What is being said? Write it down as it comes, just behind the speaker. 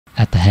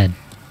at the head.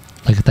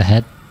 Look at the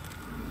head.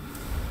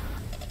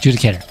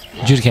 Adjudicator.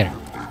 Adjudicator.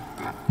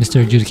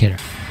 Mr. Adjudicator.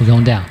 We're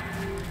going down.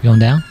 Going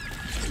down?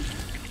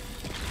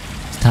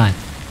 It's time.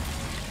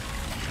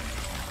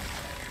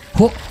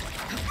 Whoa.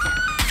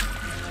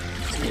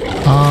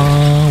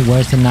 Oh,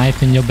 where's the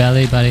knife in your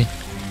belly, buddy?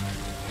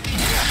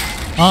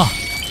 Oh.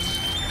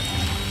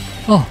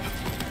 Oh.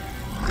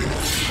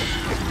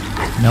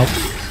 Nope.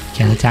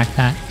 Can't attack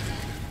that.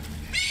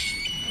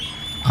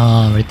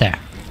 Right there.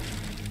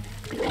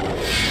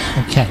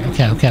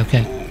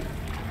 Okay.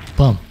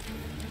 Boom.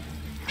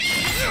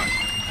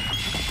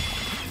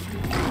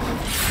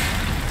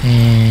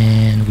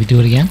 And we do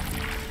it again.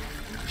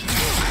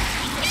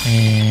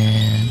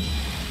 And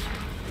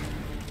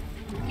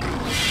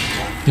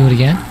do it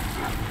again.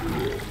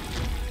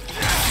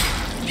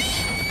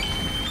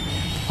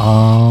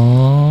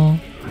 Oh.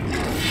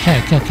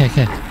 Okay.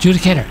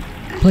 Adjudicator,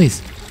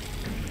 please.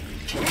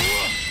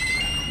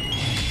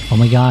 Oh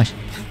my gosh.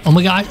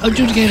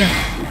 Adjudicator.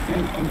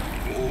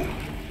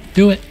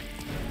 Do it.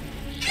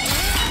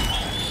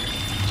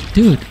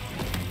 Dude.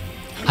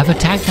 I've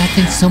attacked that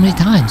thing so many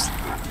times.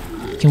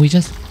 Can we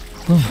just...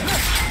 Boom.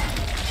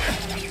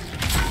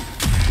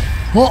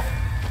 Whoa.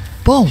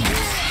 Boom.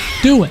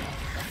 Do it.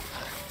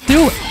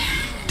 Boom.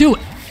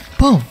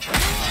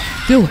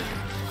 Do it.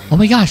 Oh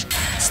my gosh.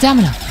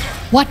 Stamina.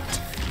 What?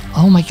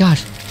 Oh my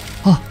gosh.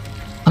 Oh.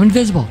 I'm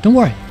invisible. Don't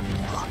worry.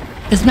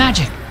 It's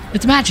magic.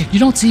 You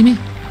don't see me.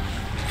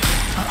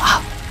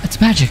 It's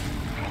magic.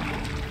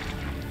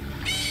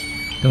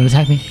 Don't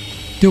attack me.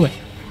 Do it.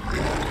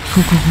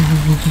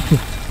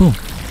 Cool.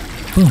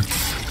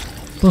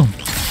 Boom.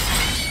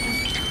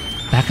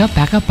 Back up.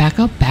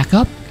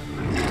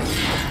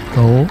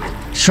 Go.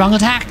 Strong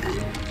attack.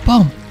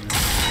 Boom.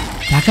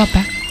 Back up.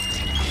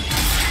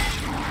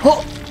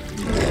 Oh.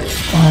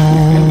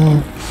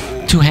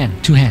 Two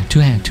hand. Do it.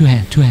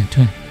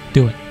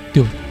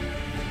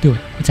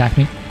 Attack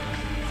me.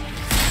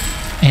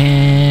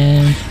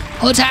 And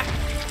attack.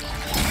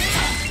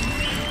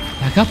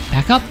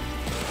 Back up.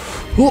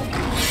 Oh.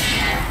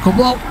 Go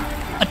blow.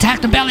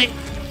 Attack the belly.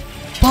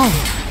 Boom.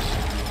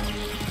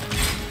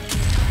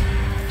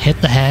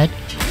 Hit the head.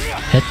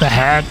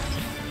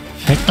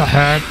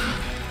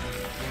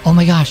 Oh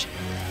my gosh.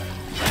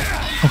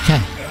 Okay.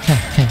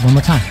 One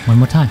more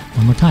time.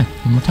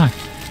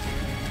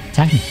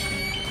 Attack me.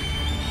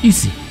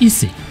 Easy.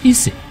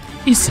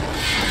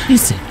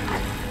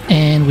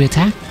 And we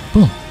attack.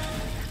 Boom.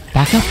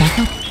 Back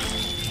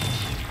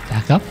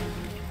up.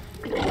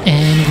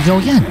 And we go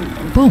again.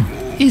 Boom.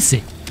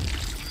 Easy.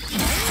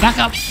 Back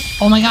up.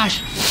 Oh my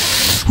gosh.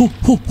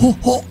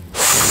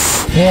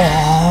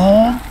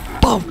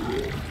 Boom.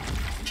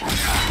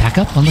 Back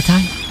up one more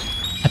time.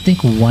 I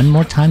think one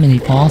more time and he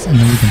falls and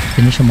then we can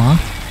finish him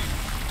off.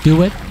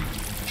 Do it.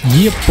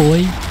 Yeah,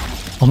 boy.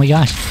 Oh my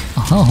gosh.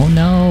 Oh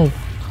no.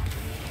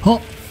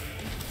 Oh.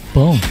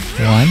 Boom.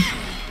 1,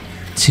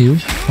 2.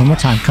 One more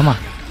time. Come on.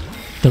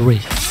 3.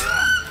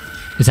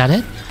 Is that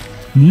it?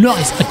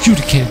 Nice.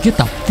 Adjudicator. Get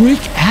the freak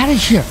out of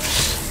here.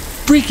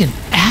 Freaking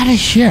out of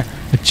here.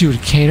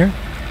 Adjudicator.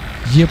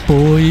 Yeah,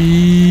 boy.